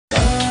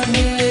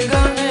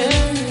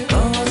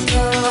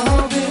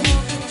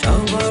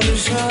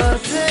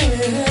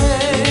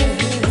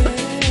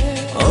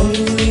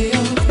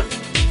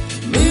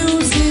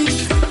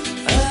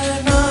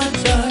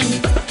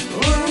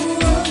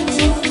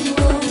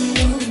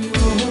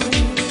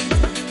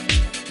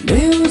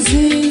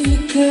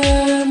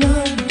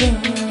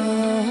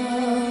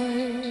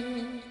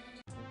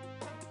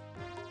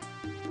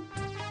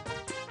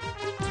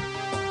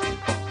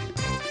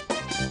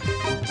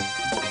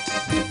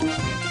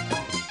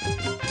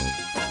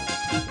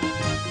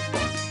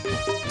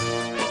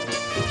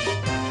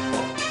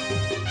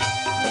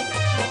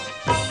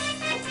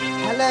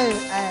Hello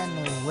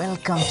and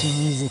welcome to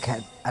Music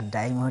Adda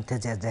এই মুহূর্তে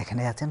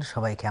যেখানে আছেন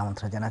সবাইকে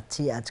আমন্ত্রণ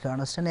জানাচ্ছি আজকের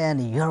অনুষ্ঠানে and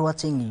you're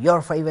watching your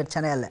favorite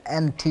channel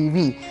NTV.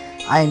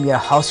 I am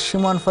your host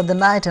Shimon for the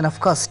night and of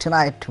course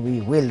tonight we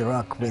will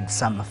rock with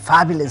some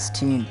fabulous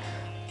tune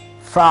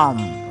from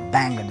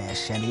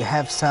Bangladesh and we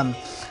have some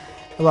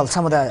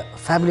of the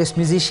fabulous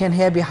musician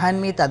here behind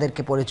me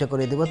তাদেরকে পরিচয়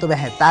করে দেব তবে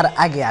হ্যাঁ তার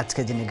আগে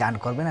আজকে যিনি গান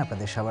করবেন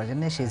আপনাদের সবার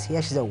জন্য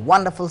she's a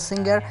wonderful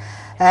singer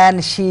and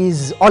she's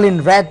all in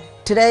red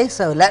today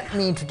so let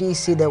me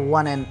introduce you the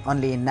one and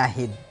only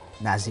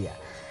Nazia.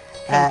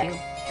 Thank you.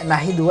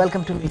 Nahid,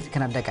 welcome to Music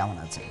Adda. কেমন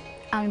আছেন?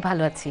 আমি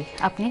ভালো আছি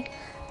আপনি?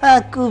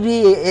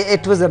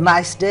 It was a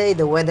nice day.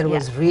 The weather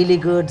was really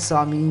good, so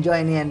I'm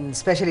enjoying it, and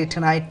especially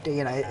tonight.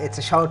 You know, it's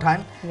a show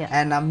time,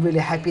 and I'm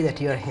really happy that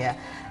you're here.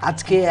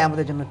 আজকে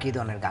আমাদের জন্য কি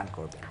ধরনের গান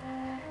করবেন?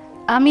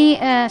 আমি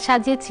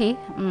সাজিয়েছি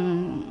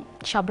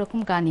সব রকম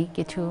গানই,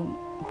 কিছু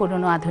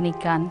পুরনো আধুনিক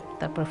গান,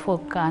 তারপর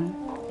ফোক গান,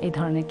 এই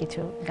ধরনের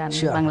কিছু গান,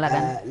 বাংলা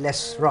গান।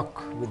 Let's rock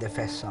with the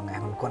first song.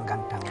 এখন কোন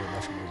গানটা আমাদের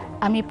দর্শকদের জন্য?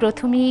 আমি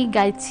প্রথমেই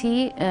গাইছি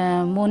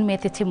মন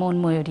মেতেছে মন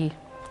ময়ূরী,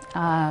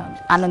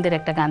 আনন্দের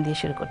একটা গান দিয়ে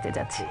শুরু করতে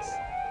যাচ্ছি।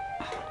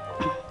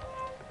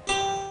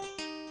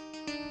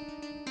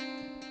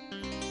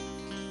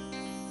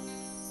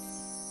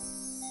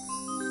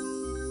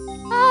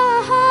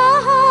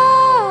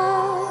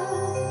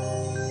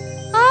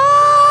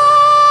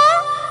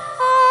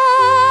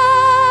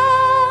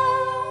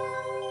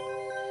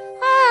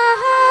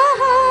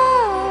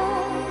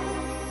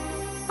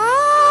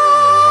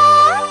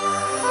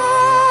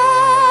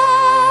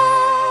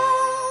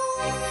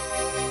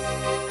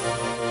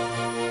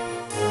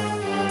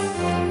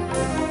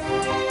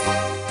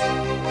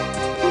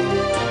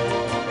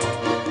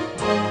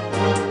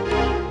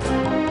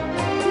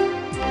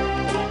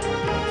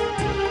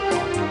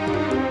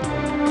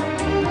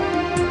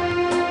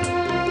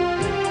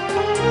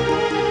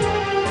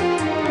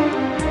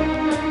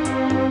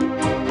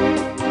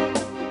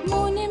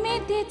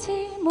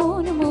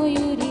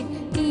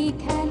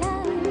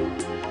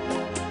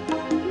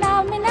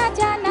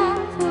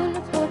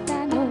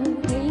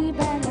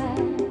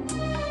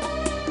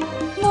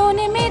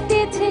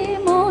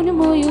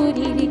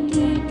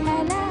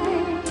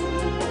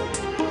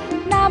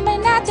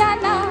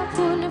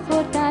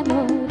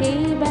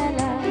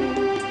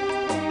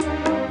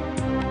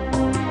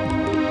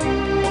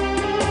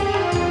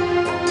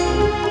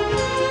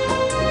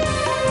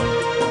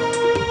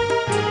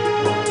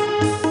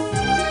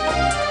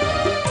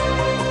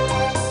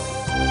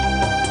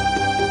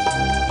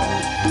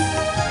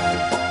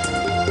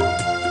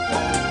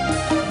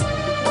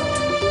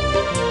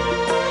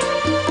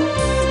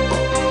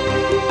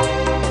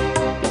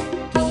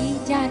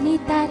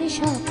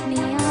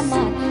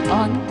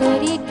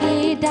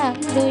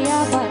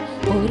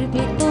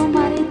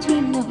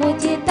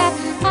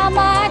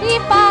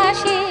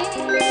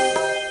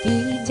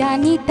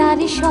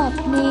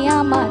 স্বপ্নে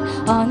আমার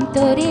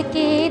অন্তরে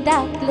কে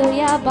ডাকলো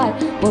আবার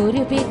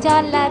পূর্বে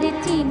চলার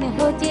চিহ্ন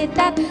যে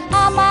তার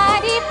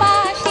আমারই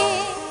পাশে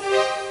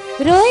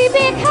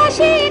রইবে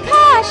ঘাসে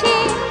ঘাসে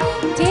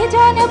যে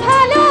জন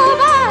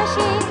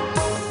ভালোবাসে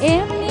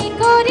এমনি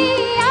করে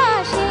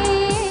আসে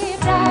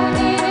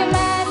প্রাণের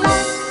মেলা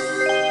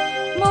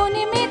মন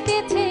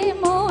মেতেছে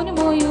মন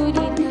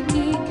ময়ূরীর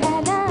কি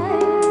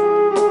খেলায়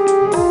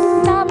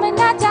নাম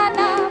না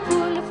জানা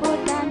ফুল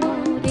ফোটানো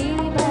রে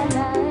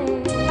বেলায়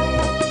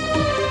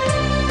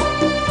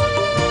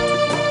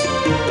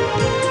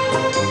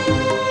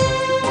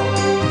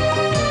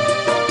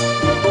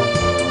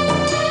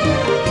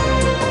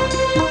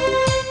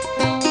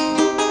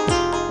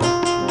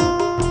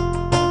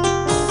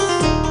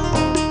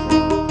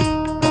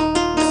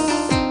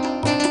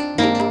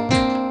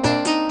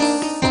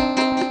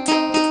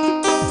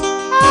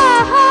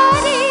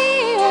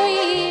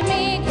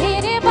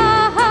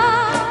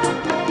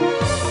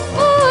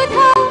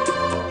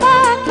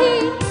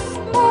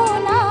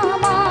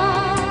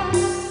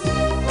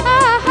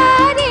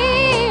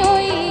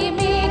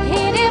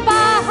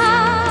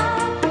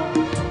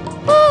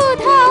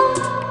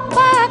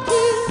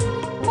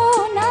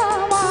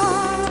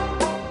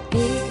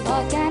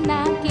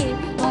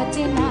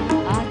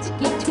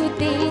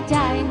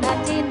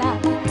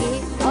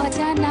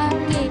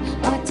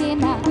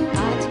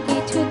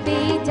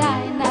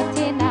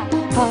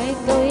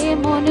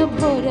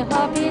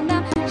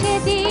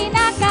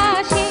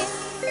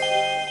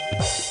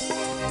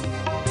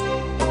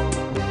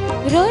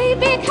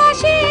রইবে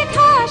ঘাসে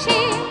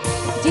ঘাসে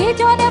যে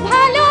জন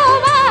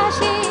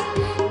ভালোবাসে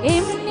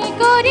এমনি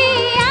করে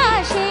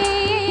আসে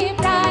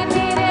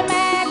প্রাণের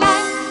মেলা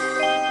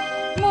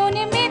মন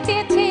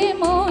মেতেছে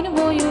মন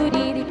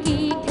ময়ূরীর কি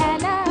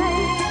খেলায়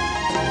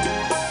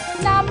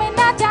নাম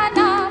না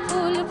জানা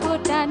ফুল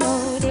ফোটানো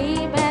রে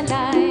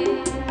বেলায়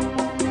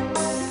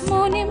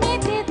মন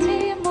মেতেছে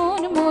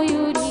মন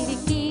ময়ূরীর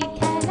কি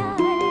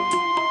খেলায়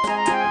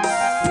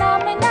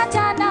নাম না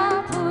জানা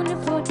ফুল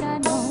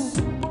ফোটানো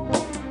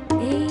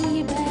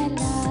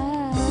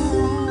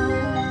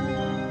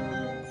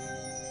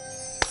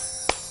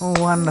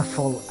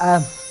Wonderful.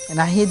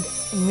 Nahid,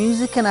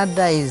 মিউজিক অ্যান্ড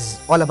আড্ডা is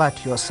all about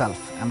your self.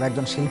 আমরা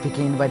একজন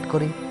শিল্পীকে ইনভাইট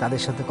করি,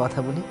 তাদের সাথে কথা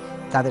বলি,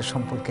 তাদের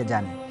সম্পর্কে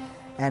জানি।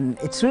 অ্যান্ড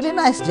ইটস রিয়েলি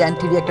নাইস যে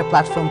টিভি একটা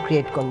প্ল্যাটফর্ম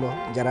ক্রিয়েট করলো,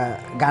 যারা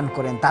গান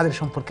করেন তাদের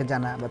সম্পর্কে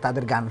জানা বা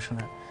তাদের গান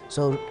শোনা।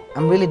 So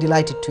I'm really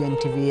delighted to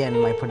NTV and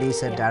my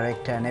producer,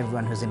 director, and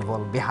everyone who's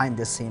involved behind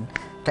the scene,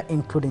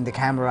 including the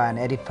camera and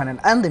edit panel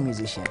and the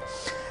musician.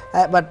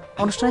 But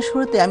অনুষ্ঠানের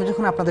শুরুতে আমি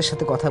যখন আপনাদের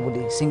সাথে কথা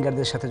বলি,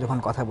 সিঙ্গারদের সাথে যখন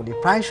কথা বলি,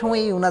 প্রায়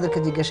সময়ই ওনাদেরকে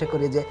জিজ্ঞাসা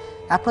করি যে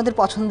আপনাদের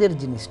পছন্দের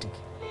জিনিসটি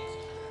কি।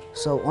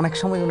 সো অনেক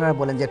সময় ওনারা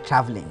বলেন যে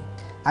ট্রাভেলিং।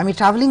 আমি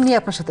ট্রাভেলিং নিয়ে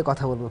আপনার সাথে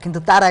কথা বলবো, কিন্তু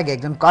তার আগে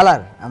একজন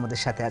কলার আমাদের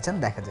সাথে আছেন,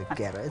 দেখা যাক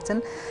কে রয়েছেন।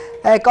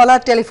 কলার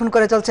টেলিফোন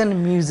করে চলছেন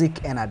মিউজিক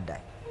অ্যান্ড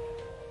আড্ডায়।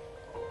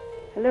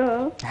 Hello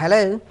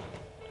hello.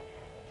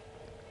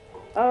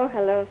 ও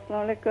হ্যালো,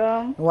 আসসালামু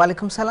আলাইকুম।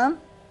 ওয়ালাইকুম সালাম।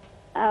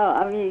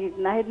 আমি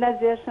নাহিদ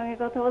নাজিয়ার সঙ্গে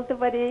কথা বলতে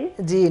পারি?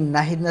 জি,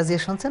 নাহিদ নাজিয়া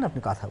শুনছেন, আপনি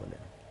কথা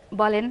বলেন।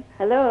 বলেন।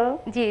 হ্যালো।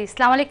 জি,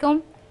 আসসালামু আলাইকুম।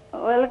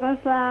 ওয়ালাইকুম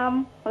আসসালাম,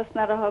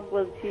 হোসনারা হক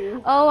বলছি।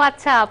 ও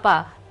আচ্ছা আপা,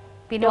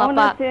 পিনু কেমন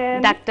আপা, আছেন?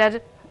 ডাক্তার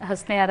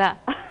হোসনেয়ারা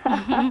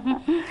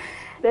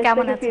দেশ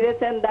কেমন থেকে আছেন?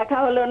 ফিরেছেন, দেখা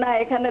হলো না,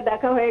 এখানে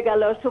দেখা হয়ে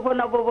গেল। শুভ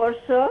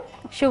নববর্ষ।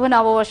 শুভ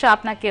নববর্ষ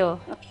আপনাকেও।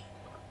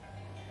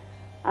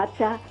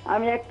 আচ্ছা,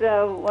 আমি একটা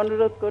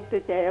অনুরোধ করতে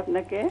চাই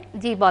আপনাকে।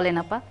 জি বলেন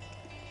আপা।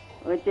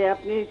 ওই যে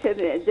আপনি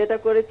যেটা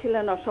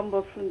করেছিলেন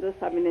অসম্ভব সুন্দর,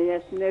 সাবিনা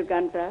ইয়াসমিনের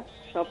গানটা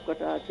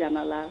সবকটা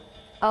জানালা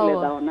খুলে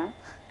দাও না।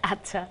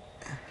 আচ্ছা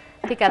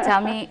ঠিক আছে,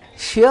 আমি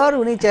শিওর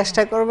উনি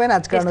চেষ্টা করবেন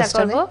আজকের চেষ্টা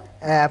অনুষ্ঠানে করব।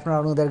 আপনার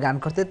অনুদের গান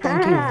করতে।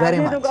 থ্যাংক ইউ ভেরি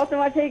আপনি মাচ। তো গত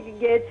মাসে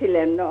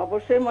গিয়েছিলেন,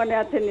 অবশ্যই মনে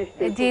আছে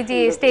নিশ্চয়ই। জি জি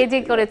স্টেজে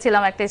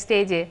করেছিলাম, একটা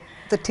স্টেজে।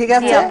 তো ঠিক জি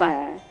আছে, আপা।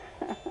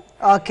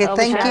 ওকে,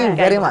 থ্যাংক ইউ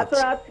ভেরি মাচ।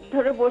 রাত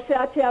ধরে বসে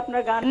আছি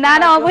আপনার গান না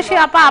না শোনার অবশ্যই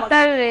জন্য। আপা,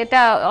 আপনার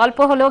এটা অল্প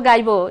হলেও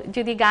গাইবো।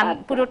 যদি গান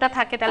আচ্ছা। পুরোটা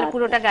থাকে তাহলে আচ্ছা।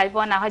 পুরোটা গাইবো,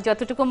 না হয়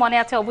যতটুকু মনে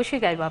আছে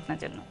অবশ্যই গাইবো আপনার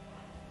জন্য।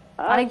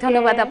 অনেক ওকে,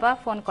 ধন্যবাদ আপা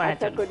ফোন করার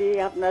আশা জন্য। করি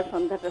আপনার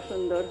সন্ধ্যাটা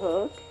সুন্দর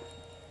হোক।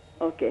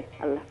 ওকে,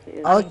 আল্লাহ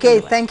হাফেজ। ওকে,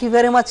 thank you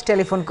very much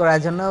telephone করার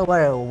জন্য।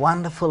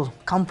 ওয়ান্ডারফুল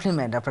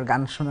কমপ্লিমেন্ট আপনার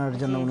গান শোনার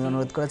জন্য উনি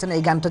অনুরোধ করেছেন।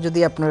 এই গানটা যদি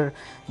আপনার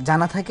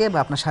জানা থাকে বা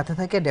আপনার সাথে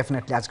থাকে,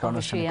 ডেফিনেটলি আজকে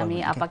অনুষ্ঠানে অবশ্যই আমি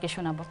করবেন। আপাকে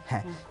শোনাবো।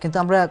 হ্যাঁ, কিন্তু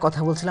আমরা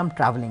কথা বলছিলাম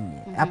ট্রাভেলিং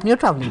নিয়ে। আপনিও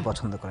ট্রাভেলিং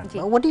পছন্দ করেন।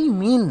 What do you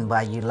mean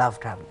by you love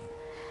travelling?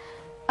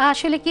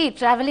 আসলে কি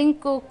ট্রাভেলিং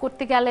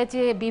করতে গেলে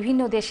যে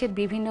বিভিন্ন দেশের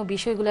বিভিন্ন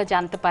বিষয়গুলো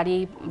জানতে পারি,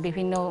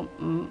 বিভিন্ন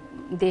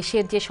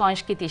দেশের যে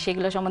সংস্কৃতি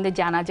সেগুলো সম্বন্ধে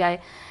জানা যায়,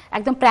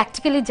 একদম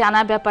প্র্যাকটিক্যালি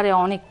জানার ব্যাপারে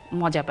অনেক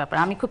মজার ব্যাপার।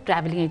 আমি খুব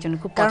ট্রাভেলিং এর জন্য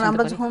খুব কারণ পছন্দ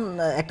আমরা করি। যখন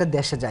একটা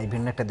দেশে যাই,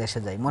 ভিন্ন একটা দেশে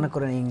যাই, মনে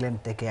করেন ইংল্যান্ড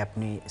থেকে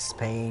আপনি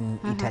স্পেন,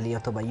 ইটালি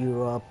অথবা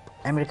ইউরোপ,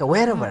 আমেরিকা,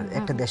 ওয়ারএভার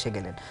একটা দেশে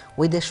গেলেন,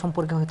 ওই দেশ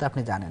সম্পর্কে হয়তো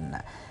আপনি জানেন না।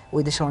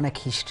 ওই দেশের অনেক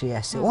হিস্ট্রি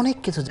আছে, অনেক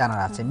কিছু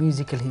জানার আছে,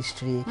 মিউজিক্যাল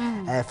হিস্ট্রি,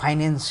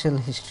 ফাইন্যান্সিয়াল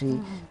হিস্ট্রি,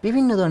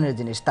 বিভিন্ন ধরনের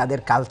জিনিস, তাদের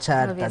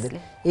কালচার, তাদের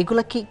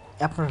এগুলা কি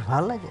আপনার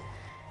ভালো লাগে?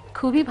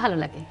 খুবই ভালো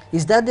লাগে।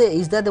 Is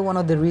that the one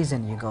of the reason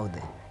you go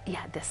there?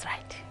 Yeah that's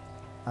right.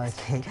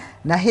 ওকে,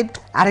 নাহিদ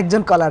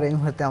আরেকজন কলার এই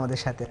মুহূর্তে আমাদের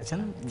সাথে আছেন,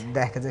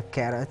 দেখা যাক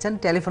কে আছেন।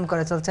 টেলিফোন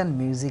করে চলছেন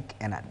মিউজিক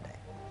এন্ড আড্ডায়।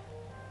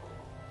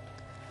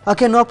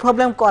 ওকে, নো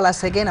প্রবলেম, কল আস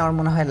अगेन। আমার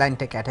মনে হয়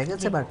লাইনটা কেটে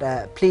গেছে, but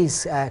please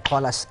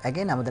call us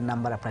again. আমাদের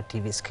নাম্বার আপনার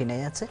টিভি স্ক্রিনে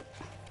আছে।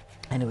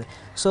 Anyway,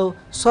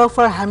 so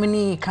far how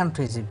many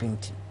countries you been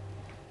to?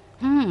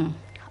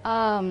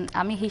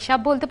 আমি হিসাব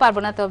বলতে পারবো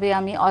না, তবে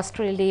আমি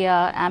অস্ট্রেলিয়া,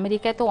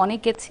 আমেরিকায় তো অনেক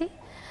গেছি,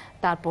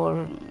 তারপর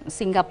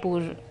সিঙ্গাপুর,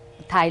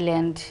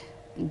 থাইল্যান্ড,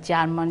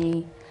 জার্মানি,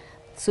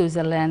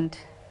 সুইজারল্যান্ড,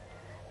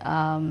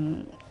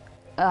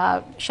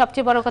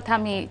 সবচেয়ে বড় কথা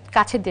আমি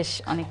কাছের দেশ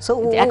অনেক,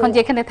 এখন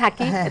যেখানে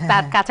থাকি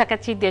তার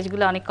কাছাকাছি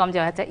দেশগুলো অনেক কম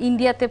যাওয়া আছে।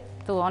 ইন্ডিয়াতে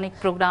তো অনেক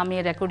প্রোগ্রামে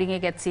রেকর্ডিংয়ে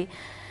গেছি,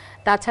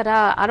 তাছাড়া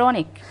আরো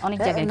অনেক অনেক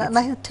জায়গায় গেছি।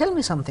 Nahid, tell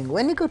me something.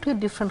 When you go to a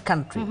different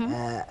country,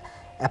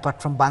 apart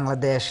from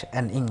Bangladesh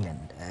and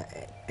England,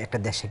 একটা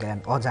দেশে গেলেন,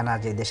 অজানা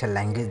যে দেশের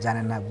ল্যাঙ্গুয়েজ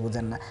জানেন না,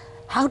 বুঝেন না,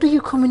 how do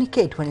you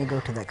communicate when you go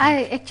to that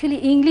country? Actually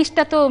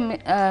ইংলিশটা তো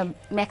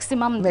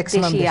ম্যাক্সিমাম দেশই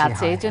দেশেই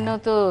আছে, হয়, এই জন্য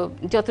তো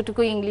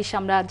যতটুকু ইংলিশ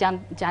আমরা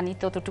জানি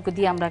ততটুকু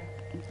দিয়ে আমরা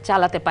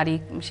চালাতে পারি,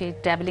 সেই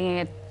ট্রাভেলিং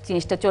এর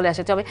জিনিসটা চলে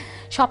আসে। তবে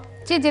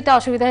সবচেয়ে যেটা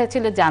অসুবিধা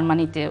হয়েছিল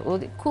জার্মানিতে, ও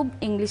খুব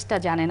ইংলিশটা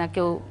জানে না,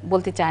 কেউ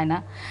বলতে চায় না,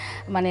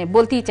 মানে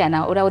বলতেই চায় না,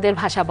 ওরা ওদের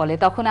ভাষা বলে।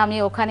 তখন আমি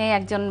ওখানে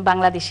একজন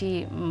বাংলাদেশি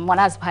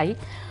মনাজ ভাই,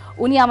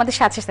 উনি আমাদের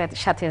সাথে সাথে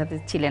সাথে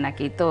ছিলেন আর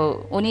কি, তো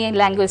উনি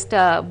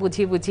ল্যাঙ্গুয়েজটা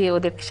বুঝিয়ে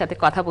ওদের সাথে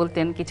কথা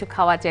বলতেন, কিছু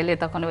খাওয়া চাইলে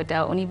তখন ওইটা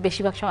উনি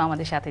বেশিরভাগ সময়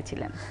আমাদের সাথে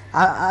ছিলেন।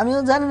 আমিও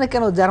জানি না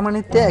কেন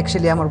জার্মানিতে,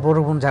 অ্যাকচুয়ালি আমার বড়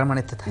বোন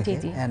জার্মানিতে থাকে,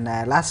 জি। And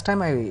last time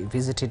I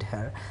visited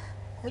হার।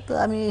 তো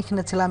আমি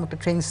এখানে ছিলাম, একটা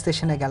ট্রেন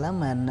স্টেশনে গেলাম,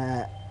 এন্ড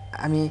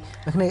আমি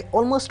ওখানে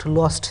অলমোস্ট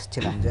লস্ট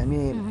ছিলাম, যে আমি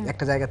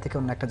একটা জায়গা থেকে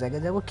অন্য একটা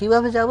জায়গায় যাব,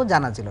 কিভাবে যাব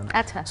জানা ছিল না।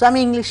 আচ্ছা। সো আমি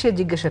ইংলিশে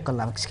জিজ্ঞাসা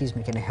করলাম, excuse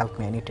me, can you help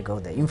me, I need to go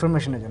দেয়ার,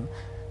 ইনফরমেশনের জন্য।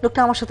 লোকটা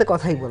আমার সাথে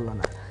কথাই বললো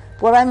না।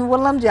 পরে আমি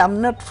বললাম যে I am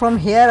not from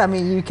here, আমি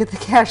ইউকে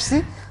থেকে আসছি।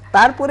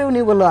 তারপরে উনি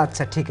বললো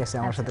আচ্ছা ঠিক আছে,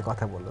 আমার সাথে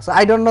কথা বললো। সো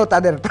আই ডোন্ট নো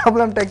তাদের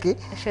প্রবলেমটা কি।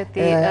 সত্যি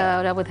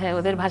ওরা বোধহয়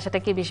ওদের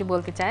ভাষাটাকে বেশি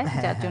বলতে চায়,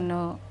 যার জন্য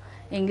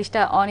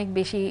ইংলিশটা অনেক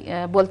বেশি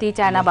বলতেই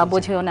চায় না বা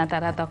বোঝেও না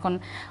তারা, তখন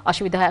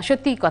অসুবিধা হয়।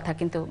 সত্যিই কথা,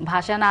 কিন্তু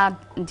ভাষা না,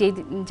 যে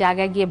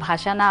জায়গায় গিয়ে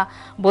ভাষা না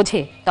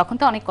বোঝে তখন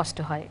তো অনেক কষ্ট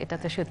হয়, এটা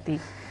তো সত্যি।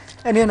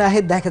 এনিও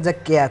নাহিদ, দেখা যাক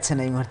কে আছেন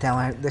এই মুহূর্তে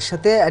আমাদের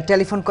সাথে।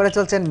 টেলিফোন করে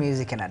চলছেন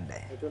মিউজিক এন্ড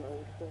আড্ডায়।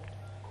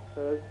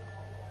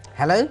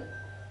 Hello,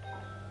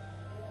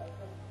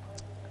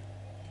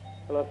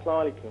 Assalamu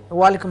alaikum.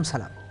 ওয়ালাইকুম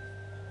সালাম।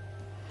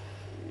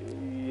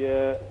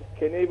 Yeah,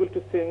 can you able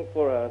to sing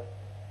for us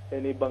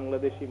any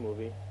Bangladeshi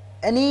movie?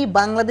 Any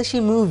Bangladeshi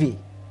movie?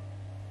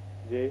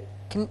 Jay?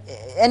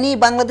 Any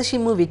Bangladeshi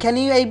movie? Can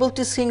you able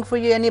to sing for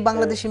you any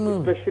Bangladeshi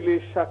movie? Especially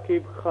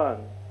Shakib Khan.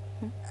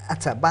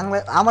 আচ্ছা, বাংলা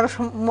আমার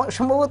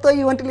সম্ভবত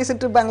you want to listen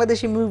to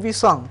Bangladeshi movie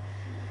song?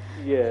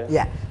 Yeah.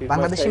 Yeah, he's my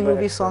Bangladeshi favorite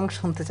movie actor. song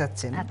শুনতে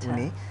চাচ্ছেন আচ্ছা।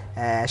 উনি।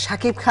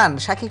 শাকিব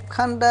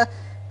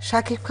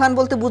খান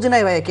বলতে বুঝি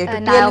নাই ভাই, একটু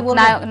ক্লিয়ারলি নায়ক বলবেন?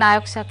 নায়ক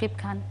নায়ক শাকিব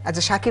খান।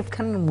 আচ্ছা, শাকিব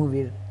খান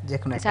মুভির যে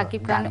কোনো একটা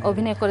শাকিব খান গান,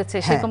 অভিনয় করেছে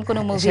হ্যাঁ, সেরকম কোনো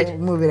মুভির। সেই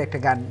মুভির একটা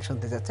গান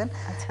শুনতে চাচ্ছেন।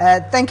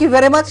 Thank you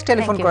very much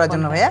telephone you, করার ফোন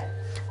জন্য করার। ভাইয়া।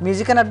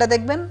 মিউজিক এন্ড আড্ডা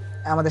দেখবেন,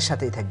 আমাদের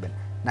সাথেই থাকবেন।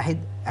 নাহিদ,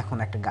 এখন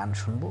একটা গান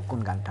শুনবো, কোন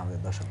গানটা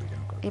আমাদের দর্শক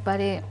দুজন করবে?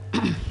 এবারে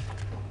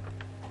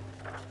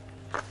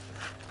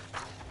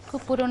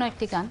খুব পুরনো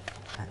একটি গান,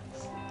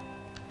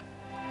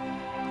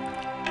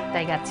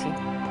 তাই গাচ্ছি।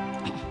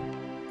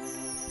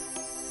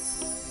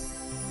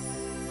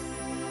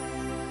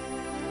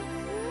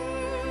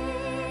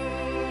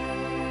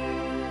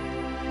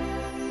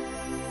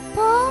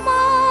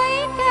 তোমায়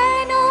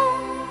কেন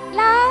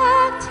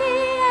লাগছে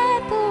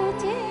এত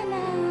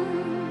চেনা,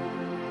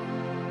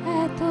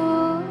 এত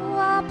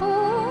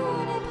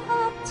আপন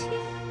ভাবছি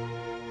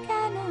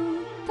কেন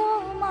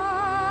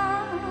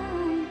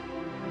তোমায়,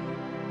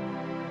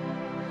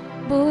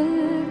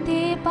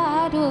 বলতে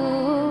পারো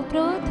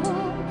প্রথম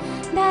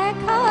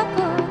দেখা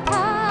কোথায়,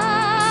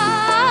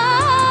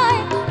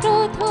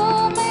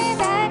 প্রথম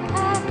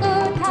দেখা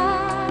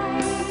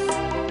কোথায়,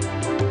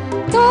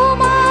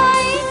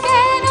 তোমায়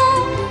কেন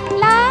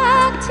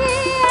লাগছে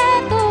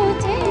এত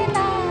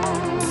চেনা,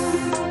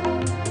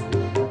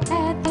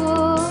 এত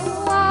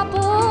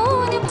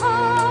আপন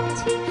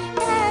ভাবছি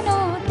কেন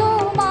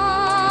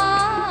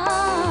তোমায়,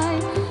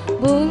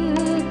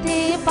 বলতে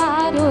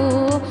পারো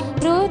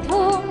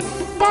প্রথম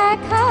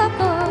দেখা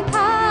কোথায়,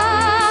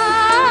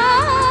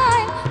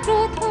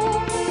 প্রথম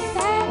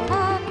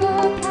দেখা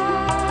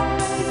কোথায়।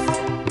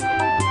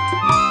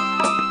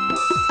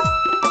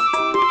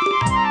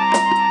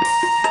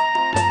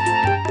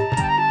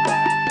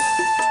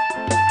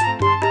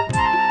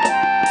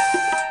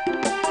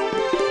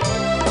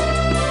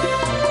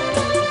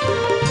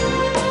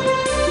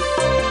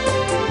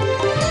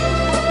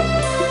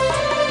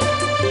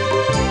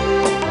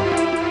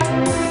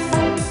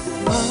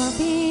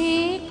 কবে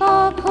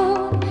কখন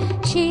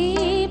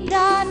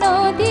শিপ্রা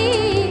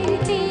নদীর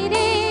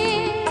তীরে,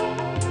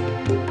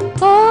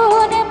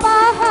 কোন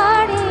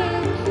পাহাড়ে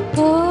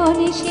কোন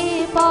সে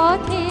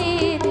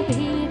পথের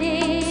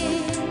ভিড়ে,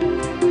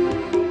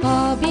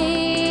 কবে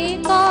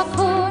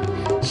কখন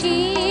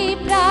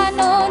শিপ্রা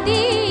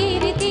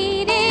নদীর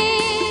তীরে,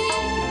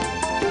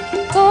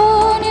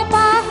 কোন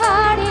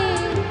পাহাড়ে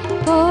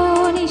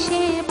কোন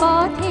সে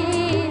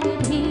পথের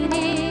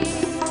ভিড়ে,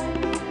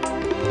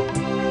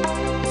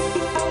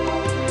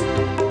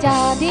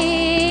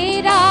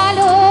 চাঁদের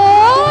আলো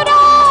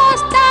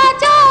রাস্তা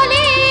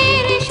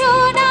জলের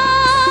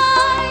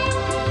সোনায়,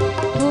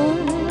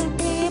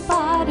 বলতে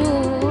পারো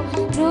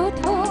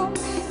প্রথম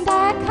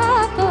দেখা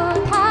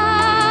কোথায়,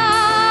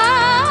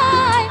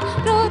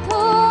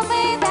 প্রথম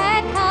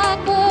দেখা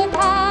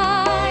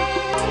কোথায়,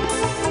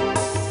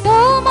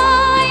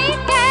 তোমায়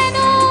কেন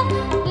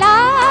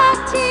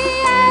লাগছে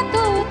এত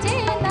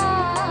চেনা,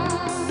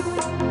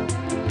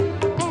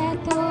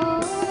 এত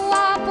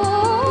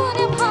আপন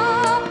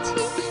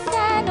ভাবছি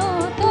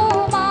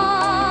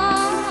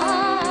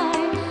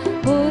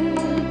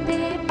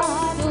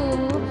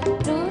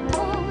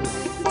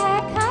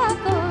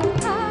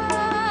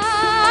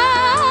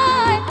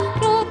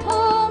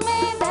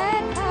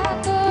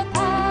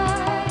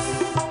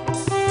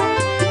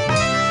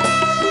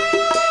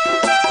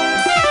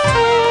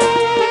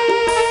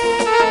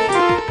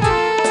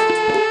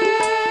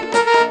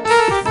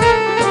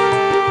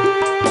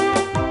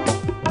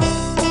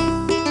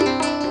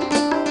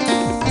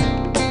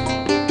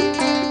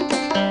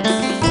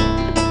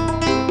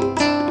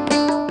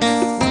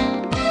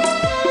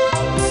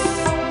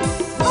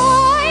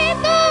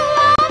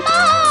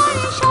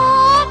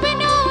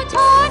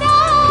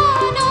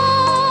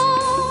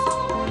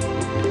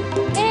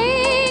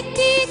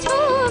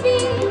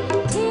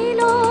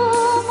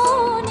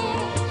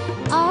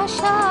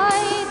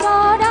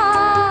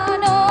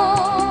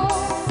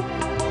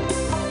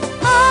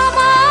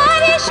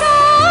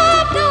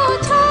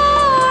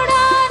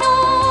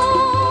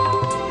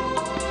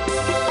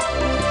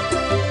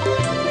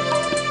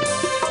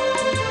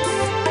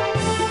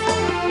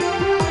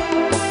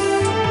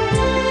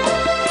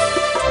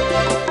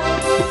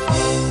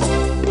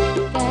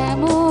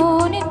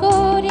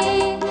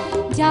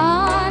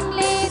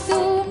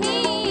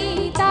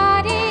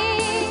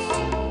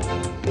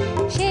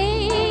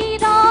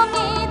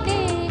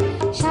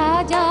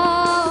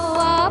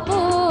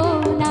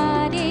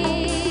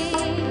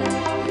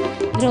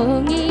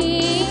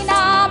রঙিন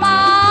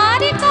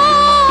আমার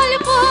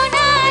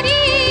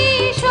কল্পনারি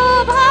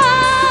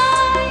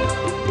শোভায়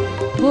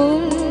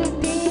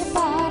বলতে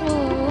পারো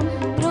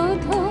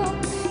প্রথম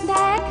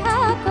দেখা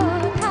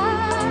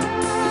কোথায়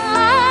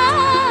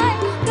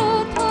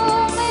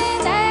প্রথম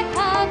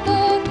দেখা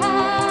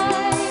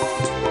কোথায়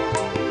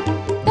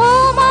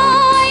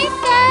তোমায়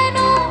কেন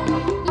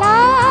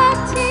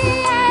লাগছে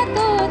এত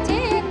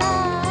চেনা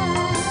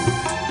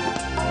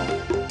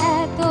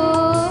এত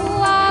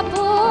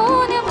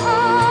আপন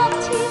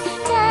ভাবছি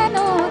কেন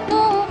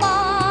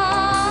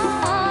তোমায়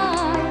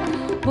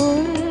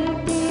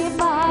বলতে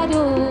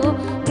পারো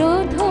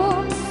প্রথম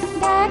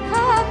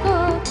দেখা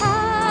কোথায়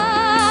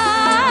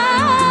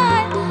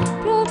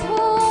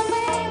প্রথম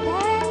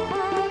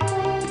দেখা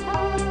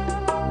কোথায়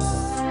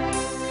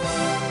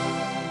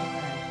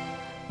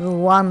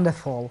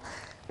ওয়ান্ডারফুল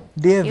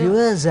ডিয়ার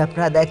ভিউয়ার্স,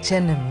 আপনারা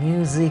দেখছেন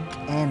মিউজিক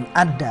অ্যান্ড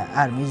আড্ডা।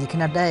 আর মিউজিক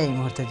অ্যান্ড আড্ডা এই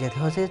মুহূর্তে যেতে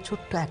হচ্ছে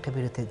ছোট্ট একটা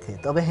বিরতিতে।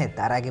 তবে হ্যাঁ,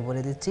 তার আগে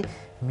বলে দিচ্ছি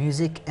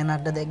মিউজিক অ্যান্ড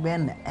আড্ডা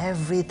দেখবেন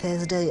every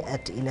Thursday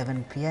at 11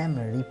 p.m.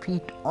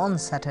 Repeat on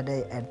Saturday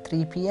at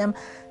 3 p.m.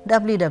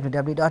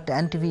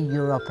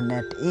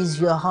 www.ntveurope.net is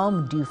your home.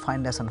 Do you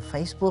find us on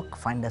Facebook,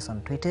 find us on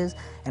Twitter,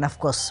 and of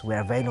course we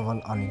are available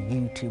on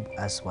YouTube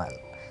as well.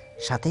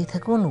 সাথেই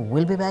থাকুন,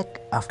 we'll be back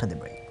after the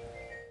break.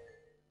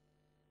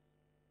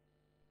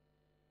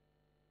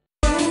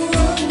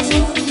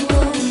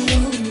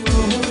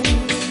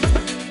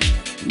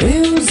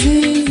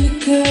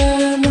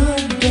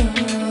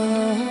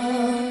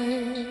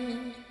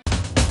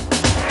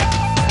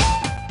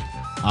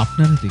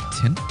 আপনারা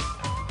দেখছেন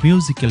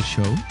musical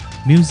show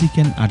music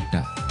and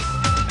আড্ডা।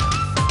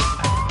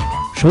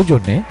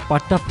 সৌজন্যে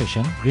পাট্টা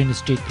fashion, green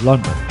street,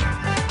 London.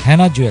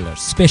 Hannah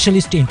jewellers,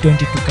 specialist in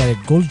 22 carat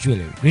gold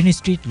jewellery, green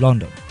street,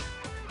 London.